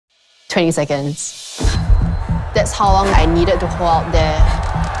20 seconds. That's how long I needed to hold out there.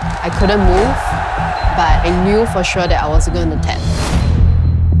 I couldn't move, but I knew for sure that I was going to tap.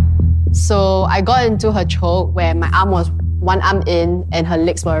 So I got into her choke where my arm was one arm in and her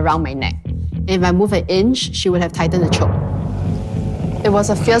legs were around my neck. And if I moved an inch, she would have tightened the choke. It was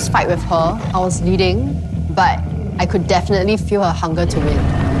a fierce fight with her. I was leading, but I could definitely feel her hunger to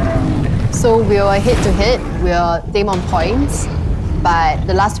win. So we were head to head, we were same on points, but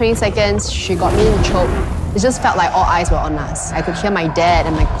the last 20 seconds, she got me in the choke. It just felt like all eyes were on us. I could hear my dad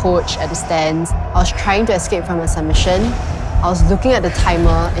and my coach at the stands. I was trying to escape from a submission. I was looking at the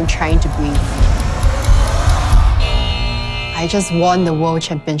timer and trying to breathe. I just won the World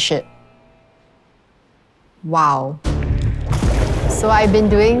Championship. Wow. So I've been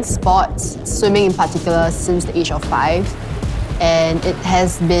doing sports, swimming in particular, since the age of 5. And it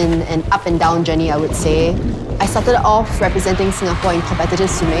has been an up and down journey, I would say. I started off representing Singapore in competitive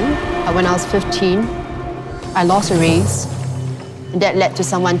swimming. When I was 15, I lost a race. And that led to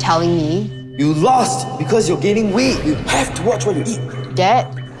someone telling me, "You lost because you're gaining weight. You have to watch what you eat." That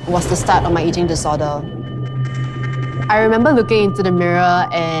was the start of my eating disorder. I remember looking into the mirror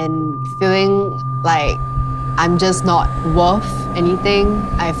and feeling like I'm just not worth anything.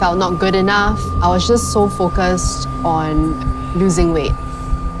 I felt not good enough. I was just so focused on losing weight.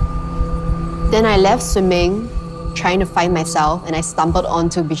 Then I left swimming, trying to find myself, and I stumbled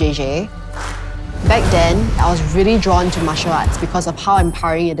onto BJJ. Back then, I was really drawn to martial arts because of how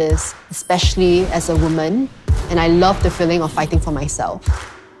empowering it is, especially as a woman, and I loved the feeling of fighting for myself.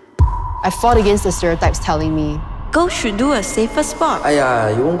 I fought against the stereotypes telling me, "Girls should do a safer sport."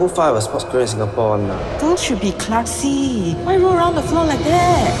 Aiya, you won't go far with a sports career in Singapore. Girls should be classy. Why roll around the floor like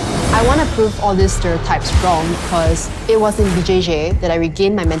that? I want to prove all these stereotypes wrong because it was in BJJ that I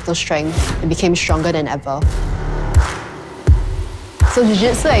regained my mental strength and became stronger than ever. So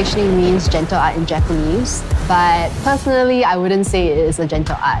Jiu-Jitsu actually means gentle art in Japanese, but personally, I wouldn't say it is a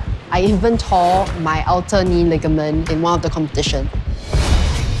gentle art. I even tore my outer knee ligament in one of the competitions.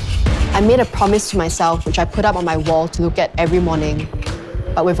 I made a promise to myself, which I put up on my wall to look at every morning.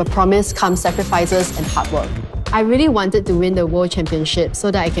 But with a promise comes sacrifices and hard work. I really wanted to win the World Championship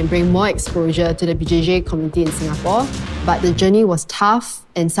so that I can bring more exposure to the BJJ community in Singapore, but the journey was tough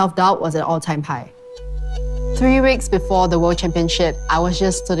and self-doubt was at an all-time high. 3 weeks before the World Championship, I was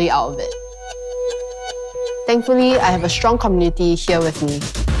just totally out of it. Thankfully, I have a strong community here with me.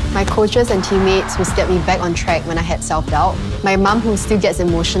 My coaches and teammates who stepped me back on track when I had self-doubt, my mum who still gets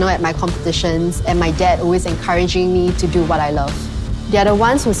emotional at my competitions, and my dad always encouraging me to do what I love. They are the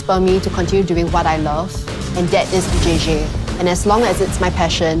ones who spur me to continue doing what I love, and that is BJJ. And as long as it's my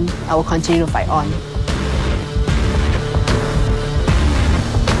passion, I will continue to fight on.